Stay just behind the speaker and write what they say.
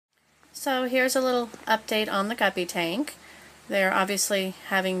So here's a little update on the guppy tank. They're obviously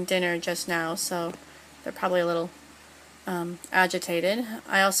having dinner just now, so they're probably a little agitated.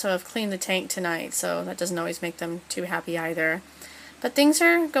 I also have cleaned the tank tonight, so that doesn't always make them too happy either. But things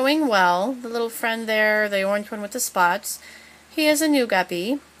are going well. The little friend there, the orange one with the spots, he is a new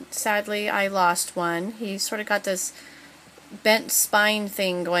guppy. Sadly, I lost one. He sort of got this bent spine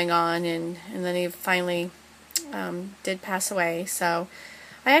thing going on, and then he finally did pass away. So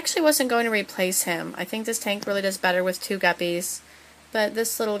I actually wasn't going to replace him. I think this tank really does better with two guppies, but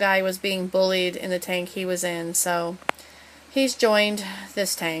this little guy was being bullied in the tank he was in, so he's joined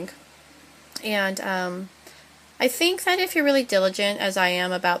this tank. And I think that if you're really diligent, as I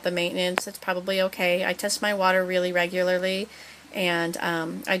am, about the maintenance, it's probably okay. I test my water really regularly, and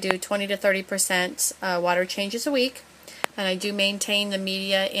I do 20 to 30% water changes a week. And I do maintain the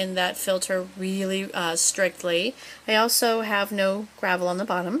media in that filter really strictly. I also have no gravel on the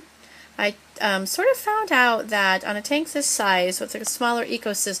bottom. I sort of found out that on a tank this size, with a smaller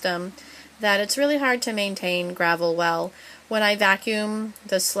ecosystem, that it's really hard to maintain gravel well. When I vacuum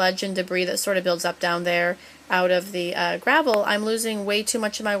the sludge and debris that sort of builds up down there out of the gravel, I'm losing way too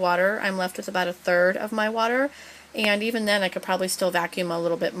much of my water. I'm left with about a third of my water. And even then, I could probably still vacuum a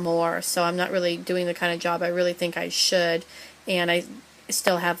little bit more, so I'm not really doing the kind of job I really think I should, and I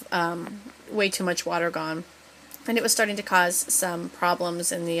still have way too much water gone. And it was starting to cause some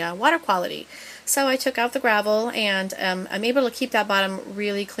problems in the water quality. So I took out the gravel, and I'm able to keep that bottom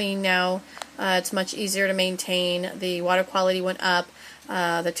really clean now. It's much easier to maintain. The water quality went up.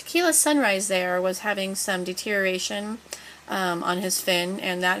 The Tequila Sunrise there was having some deterioration on his fin,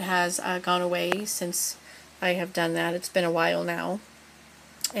 and that has gone away since I have done that. It's been a while now.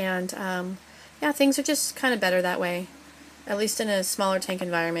 And yeah, things are just kind of better that way. At least in a smaller tank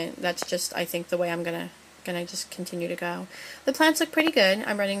environment. That's just, I think, the way I'm gonna just continue to go. The plants look pretty good.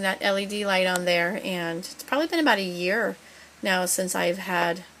 I'm running that LED light on there, and it's probably been about a year now since I've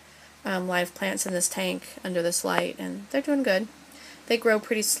had live plants in this tank under this light, and they're doing good. They grow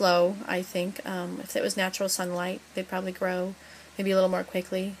pretty slow, I think. If it was natural sunlight, they'd probably grow maybe a little more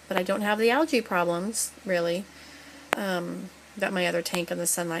quickly, but I don't have the algae problems, really, that my other tank in the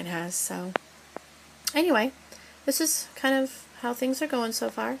sunlight has. So anyway, this is kind of how things are going so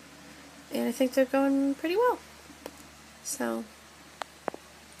far, and I think they're going pretty well. So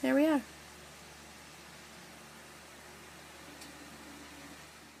there we are.